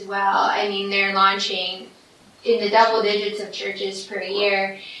Reach as well. I mean, they're launching in the double digits of churches per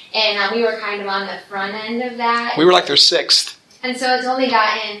year, and we were kind of on the front end of that. We were like their sixth. And so it's only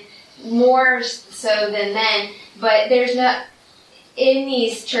gotten more so than then, but there's not, in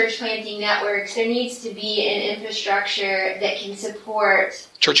these church planting networks, there needs to be an infrastructure that can support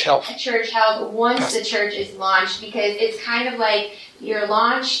church health once the church is launched, because it's kind of like you're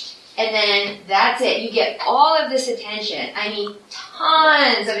launched and then that's it. You get all of this attention. I mean,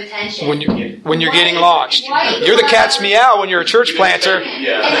 tons of attention. When you're getting launched. You're the cat's meow when you're a church planter.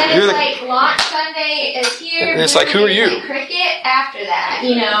 Yeah. And then it's like launch Sunday is here. And it's like, who are you? Cricket after that,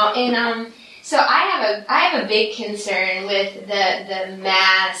 and so I have a big concern with the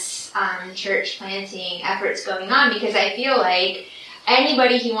mass church planting efforts going on, because I feel like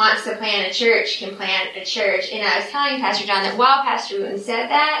anybody who wants to plant a church can plant a church. And I was telling Pastor John that while Pastor Wooten said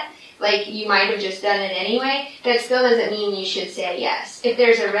that, like, you might have just done it anyway, that still doesn't mean you should say yes. If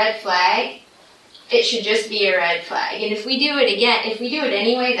there's a red flag, it should just be a red flag. And if we do it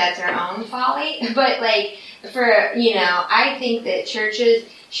anyway, that's our own folly. But I think that churches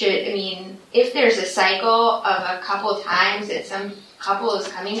should, if there's a cycle of a couple times that some couple is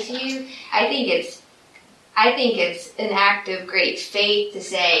coming to you, I think it's an act of great faith to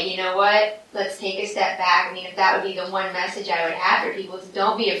say, you know what, let's take a step back. If that would be the one message I would have for people, is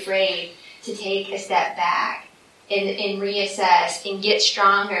don't be afraid to take a step back and reassess and get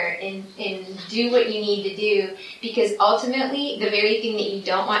stronger and do what you need to do, because ultimately the very thing that you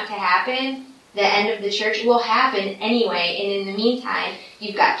don't want to happen, the end of the church, will happen anyway. And in the meantime,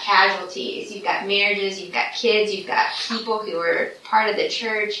 you've got casualties, you've got marriages, you've got kids, you've got people who are part of the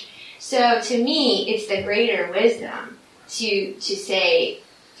church. So to me, it's the greater wisdom to say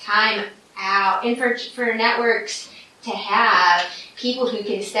time out, and for networks to have people who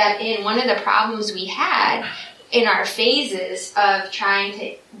can step in. One of the problems we had in our phases of trying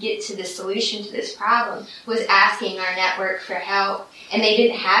to get to the solution to this problem was asking our network for help, and they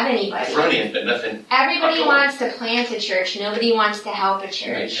didn't have anybody. Front end, but nothing. Everybody wants to plant a church. Nobody wants to help a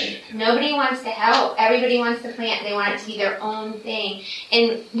church. Nobody wants to help. Everybody wants to plant. They want it to be their own thing.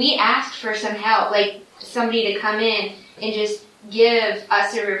 And we asked for some help, like somebody to come in and just give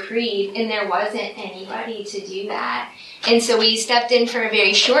us a reprieve, and there wasn't anybody to do that. And so we stepped in for a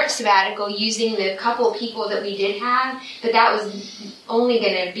very short sabbatical using the couple people that we did have, but that was only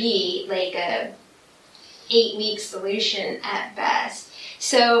going to be like a 8-week solution at best.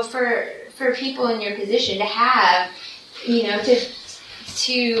 So for people in your position to have, to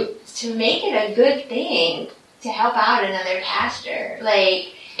make it a good thing to help out another pastor,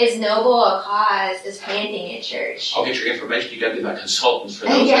 like, as noble a cause as planting a church. I'll get your information. You got to be my consultants for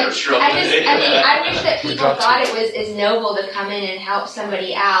those that are struggling. I wish that people thought it was as noble to come in and help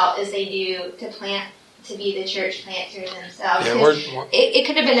somebody out as they do to plant, to be the church planter themselves. Yeah, it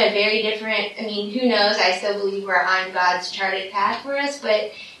could have been a very different, who knows, I still believe we're on God's charted path for us,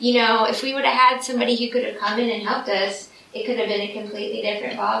 but, if we would have had somebody who could have come in and helped us, it could have been a completely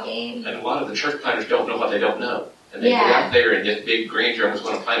different ballgame. And a lot of the church planters don't know what they don't know. And they get out there and this big grandeur was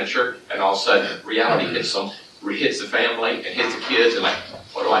going to plant a church, and all of a sudden reality hits them, hits the family, and hits the kids, and like,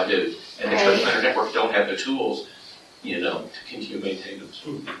 what do I do? And the church planter networks don't have the tools, to continue to maintain those.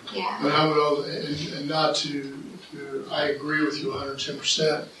 Yeah. But I would, and not to, I agree with you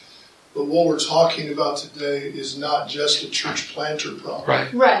 110%. But what we're talking about today is not just a church planter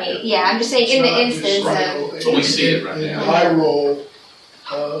problem. Right. Yeah. I'm just saying, in the instance of, but we see it right now. In my role.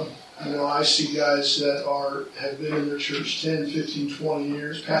 I see guys that have been in their church 10, 15, 20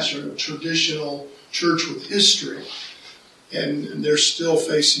 years, pastoring a traditional church with history, and they're still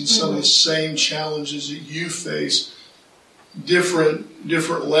facing some of the same challenges that you face, different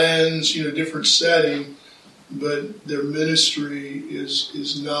lens, different setting, but their ministry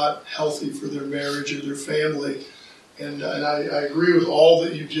is not healthy for their marriage or their family. And I agree with all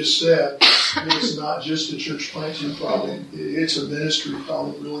that you've just said. I mean, it's not just a church planting problem. It's a ministry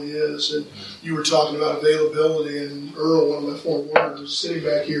problem, it really is. And you were talking about availability, and Earl, one of my former workers, is sitting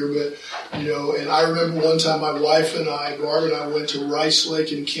back here. But, and I remember one time my wife and I, Barb and I, went to Rice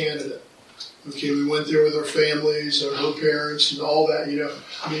Lake in Canada. Okay, we went there with our families, her parents, and all that,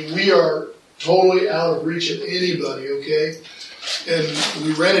 I mean, we are totally out of reach of anybody, okay? And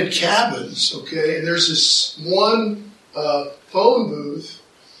we rented cabins, okay? And there's this one phone booth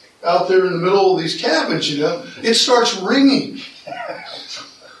out there in the middle of these cabins, it starts ringing.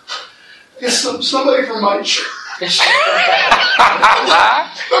 It's somebody from my church.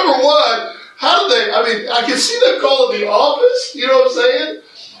 Number one, how do they, I mean, I can see them calling the office, you know what I'm saying?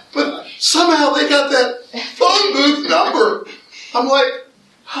 But somehow they got that phone booth number. I'm like,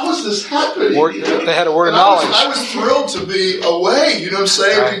 how is this happening? They had a word of knowledge. I was thrilled to be away, you know what I'm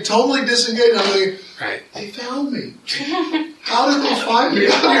saying? Right. Be totally disengaged. I'm thinking, they found me. How did they find me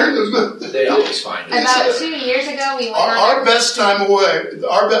out here in the middle? They always find it. About 2 years ago, we went Our best time away,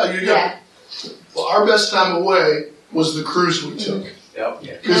 our best time away was the cruise we took. Yep.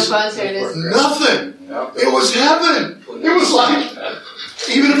 No phone service. Nothing. It was heaven. It was like,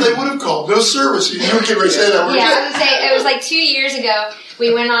 even if they would have called, no service. You can't really say that. Yeah, I would say it was like 2 years ago.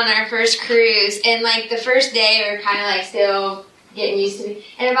 We went on our first cruise, and like the first day, we were kind of like still getting used to it.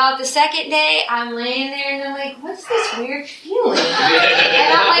 And about the second day, I'm laying there, and I'm like, what's this weird feeling?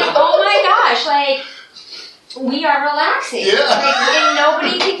 And I'm like, oh my gosh, like, we are relaxing. Yeah. Like, and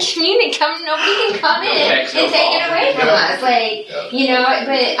nobody can communicate. Nobody can come in and take it away from us. Like,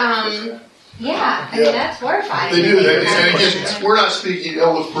 yeah, I mean, that's horrifying. They do. And again, we're not speaking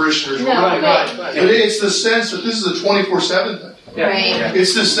ill of parishioners. No, right. But it's the sense that this is a 24/7 thing. Right.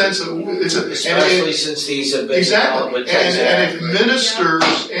 It's the sense of especially since these have been exactly. And if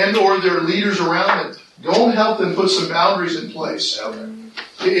ministers and or their leaders around them don't help them put some boundaries in place,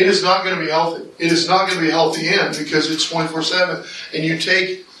 it is not going to be healthy. It is not going to be a healthy end because it's 24/7. And you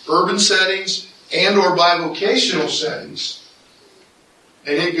take urban settings and or bivocational settings,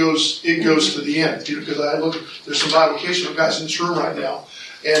 and it goes to the end. Because I look, there's some bivocational guys in this room right now,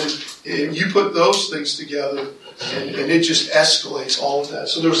 and you put those things together, and it just escalates all of that.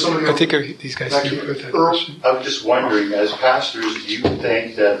 So there was somebody. I think these guys do with that question. I'm just wondering, as pastors, do you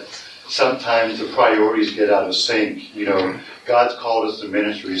think that sometimes the priorities get out of sync? God's called us to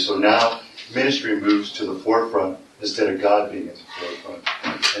ministry, so now ministry moves to the forefront instead of God being at the forefront.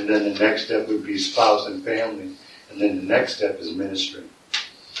 And then the next step would be spouse and family, and then the next step is ministry.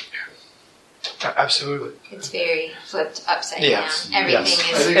 Absolutely. It's very flipped upside Yes. down.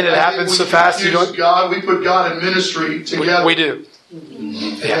 Everything is. And it happens so fast. You don't. We put God and ministry together. We do.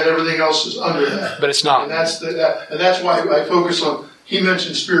 And everything else is under that. But it's not. And that's why I focus on. He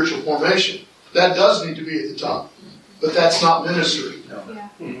mentioned spiritual formation. That does need to be at the top, but that's not ministry.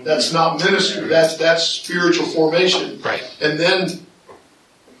 Yeah. That's not ministry. That's spiritual formation. Right. And then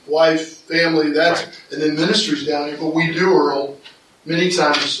wife, family. And then ministry's down here. But we do, Earl. Many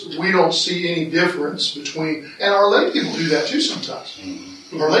times we don't see any difference between, and our lay people do that too sometimes.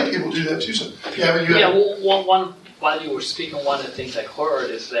 Our lay people do that too sometimes. While you were speaking, one of the things I heard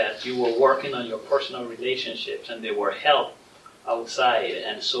is that you were working on your personal relationships and they were helped outside.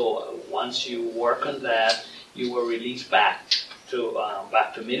 And so once you work on that, you were released back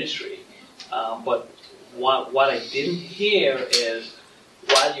to ministry. But what I didn't hear is,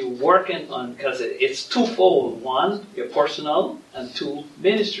 while you're working on, because it's twofold. One, your personal, and two,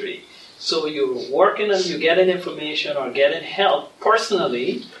 ministry. So you're working on, you're getting information or getting help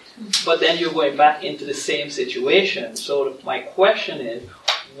personally, but then you're going back into the same situation. So my question is,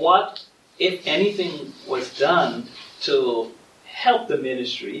 what, if anything, was done to help the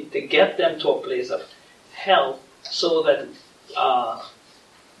ministry, to get them to a place of health so that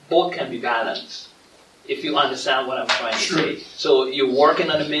both can be balanced? If you understand what I'm trying to say. So you're working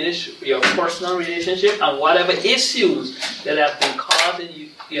on the ministry, your personal relationship, and whatever issues that have been causing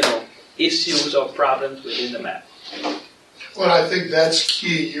you, issues or problems within the marriage. Well, I think that's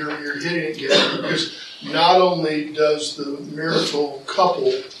key. You're hitting it, Gary, because not only does the marital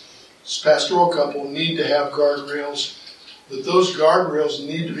couple, this pastoral couple, need to have guardrails, but those guardrails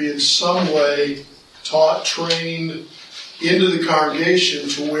need to be in some way taught, trained into the congregation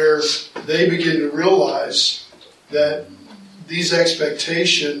to where they begin to realize that these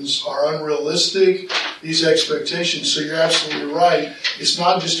expectations are unrealistic, these expectations. So you're absolutely right. It's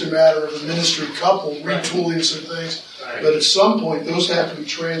not just a matter of a ministry couple retooling some things, but at some point those have to be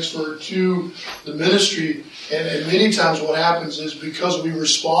transferred to the ministry. And many times what happens is because we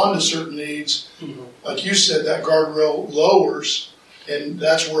respond to certain needs, like you said, that guardrail lowers, and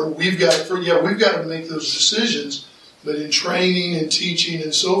that's where we've got to make those decisions. But in training and teaching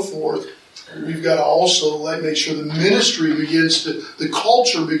and so forth, we've got to also make sure the ministry the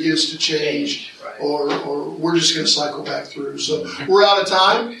culture begins to change, or we're just going to cycle back through. So we're out of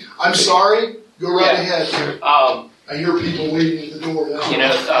time. I'm sorry. Go right ahead. I hear people waiting at the door.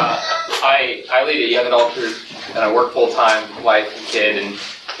 I lead a young adult group, and I work full time, wife and kid,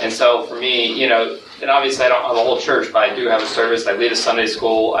 and so for me, and obviously I don't have a whole church, but I do have a service. I lead a Sunday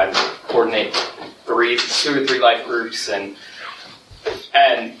school. I coordinate 2 or 3 life groups, and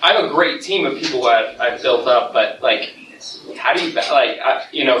I have a great team of people that I've built up. But how do you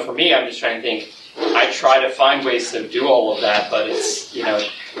for me, I'm just trying to think. I try to find ways to do all of that, but it's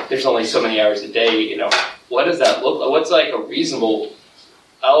there's only so many hours a day. What does that look like? What's a reasonable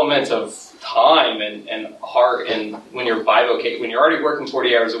element of time and heart, and when you're when you're already working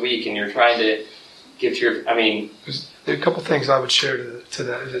 40 hours a week and you're trying to give to your, There's a couple things I would share to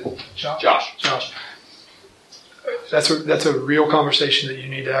that. Is it Josh. That's a real conversation that you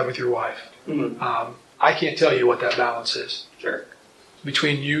need to have with your wife. Mm-hmm. I can't tell you what that balance is. Sure.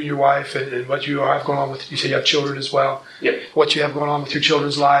 Between you, your wife, and what you have going on with, you say you have children as well. Yep. What you have going on with your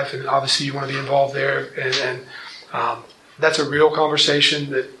children's life, and obviously you want to be involved there, and that's a real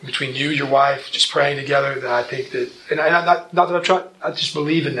conversation that between you, your wife, just praying together. That I think that, and not that I'm trying, I just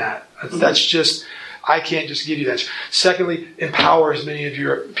believe in that. That's just, I can't just give you that. Secondly, empower as many of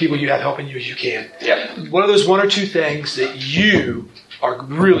your people you have helping you as you can. Yeah. What are those 1 or 2 things that you are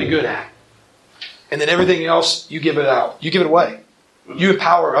really good at, and then everything else you give it out, you give it away. You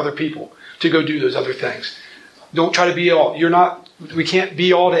empower other people to go do those other things. Don't try to be all. We can't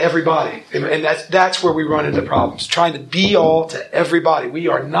be all to everybody. And that's where we run into problems. Trying to be all to everybody. We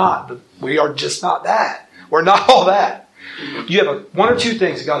are just not that. We're not all that. You have 1 or 2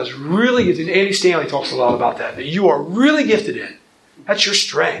 things that God is really gifted. Andy Stanley talks a lot about that you are really gifted in. That's your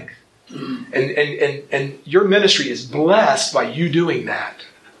strength. And your ministry is blessed by you doing that.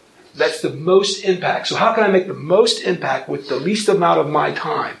 That's the most impact. So how can I make the most impact with the least amount of my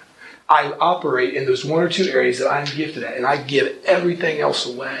time? I operate in those 1 or 2 areas that I'm gifted at, and I give everything else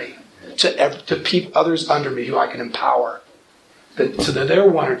away to others under me who I can empower. So that they're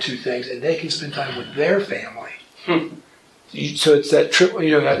 1 or 2 things, and they can spend time with their family. So it's that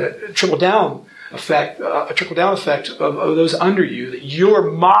trickle down effect, a trickle down effect of those under you that you're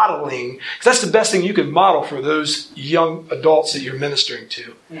modeling. Because that's the best thing you can model for those young adults that you're ministering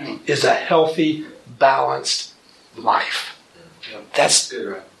to, is a healthy, balanced life. That's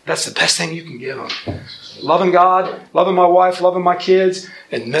the best thing you can give them. Loving God, loving my wife, loving my kids,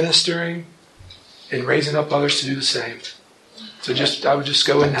 and ministering and raising up others to do the same. So I would just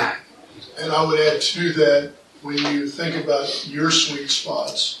go in that. And I would add to that, when you think about your sweet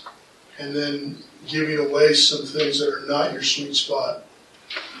spots and then giving away some things that are not your sweet spot,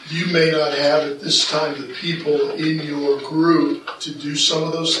 you may not have at this time the people in your group to do some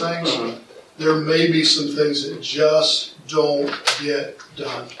of those things. There may be some things that just don't get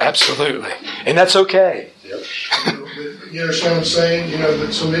done. Absolutely. And that's okay. Yep. You understand what I'm saying?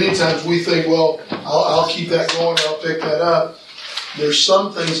 But so many times we think, well, I'll keep that going, I'll pick that up. There's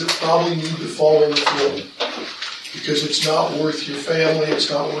some things that probably need to fall on the floor because it's not worth your family, it's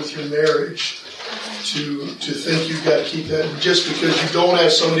not worth your marriage to think you've got to keep that. Just because you don't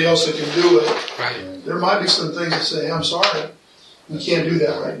have somebody else that can do it, right. There might be some things that say, I'm sorry, we can't do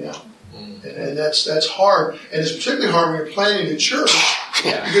that right now. And that's hard. And it's particularly hard when you're planning a church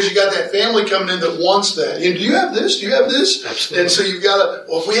because you got that family coming in that wants that. And do you have this? Do you have this? Absolutely. And so you've got to,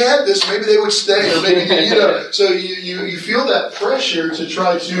 well, if we had this, maybe they would stay. Or maybe, so you feel that pressure to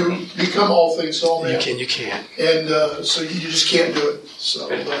try to become all things to all men. You can. And so you just can't do it. So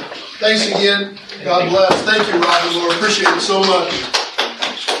thanks again. God bless. Thank you, Robert, Lord. Appreciate it so much.